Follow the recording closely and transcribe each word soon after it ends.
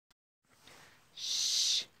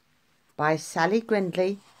by Sally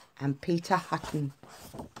Grindley and Peter Hutton.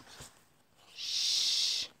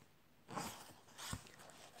 Shh.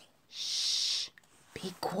 Shh.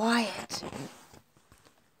 Be quiet.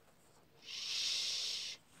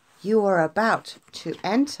 Shh. You are about to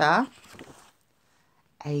enter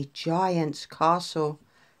a giant's castle.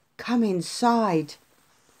 Come inside.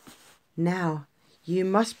 Now, you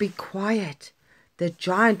must be quiet. The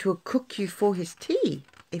giant will cook you for his tea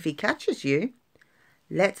if he catches you.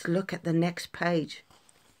 Let's look at the next page.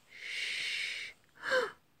 Shh.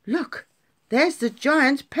 Look, there's the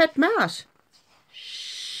giant's pet mouse.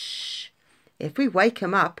 Shh. If we wake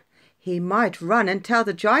him up, he might run and tell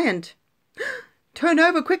the giant. Turn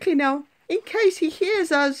over quickly now, in case he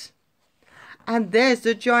hears us. And there's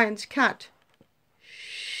the giant's cat.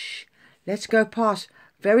 Shh. Let's go past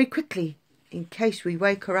very quickly in case we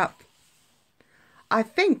wake her up. I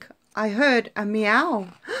think I heard a meow.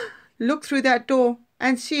 Look through that door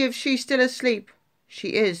and see if she's still asleep.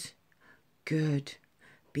 She is. Good.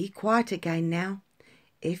 Be quiet again now.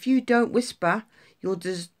 If you don't whisper, you'll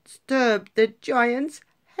disturb the giant's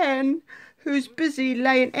hen, who's busy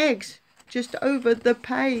laying eggs just over the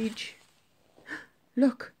page.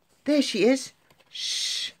 Look, there she is.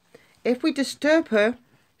 Shh. If we disturb her,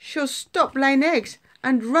 she'll stop laying eggs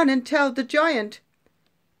and run and tell the giant.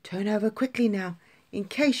 Turn over quickly now, in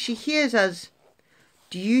case she hears us.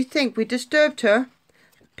 Do you think we disturbed her?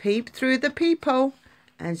 Peep through the peephole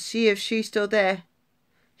and see if she's still there.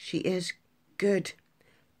 She is. Good.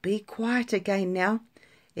 Be quiet again now.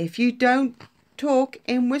 If you don't talk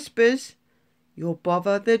in whispers, you'll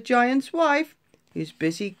bother the giant's wife, who's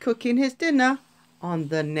busy cooking his dinner on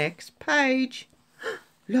the next page.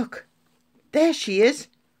 Look, there she is.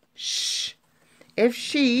 Shh. If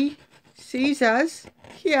she sees us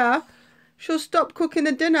here, she'll stop cooking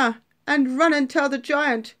the dinner and run and tell the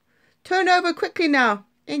giant. Turn over quickly now,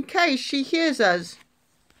 in case she hears us.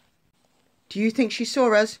 Do you think she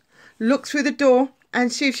saw us? Look through the door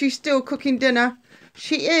and see if she's still cooking dinner.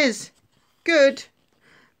 She is. Good.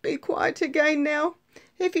 Be quiet again now.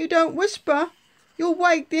 If you don't whisper, you'll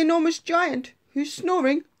wake the enormous giant who's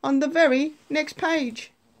snoring on the very next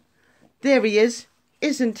page. There he is.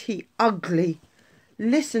 Isn't he ugly?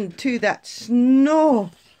 Listen to that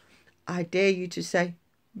snore. I dare you to say,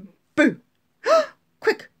 boo.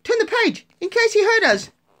 Quick, turn the page in case he heard us.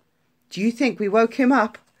 Do you think we woke him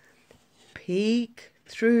up? Peek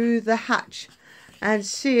through the hatch and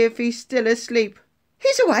see if he's still asleep.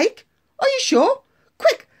 He's awake. Are you sure?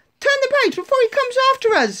 Quick, turn the page before he comes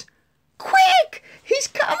after us. Quick, he's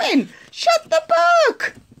coming. Shut the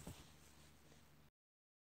book.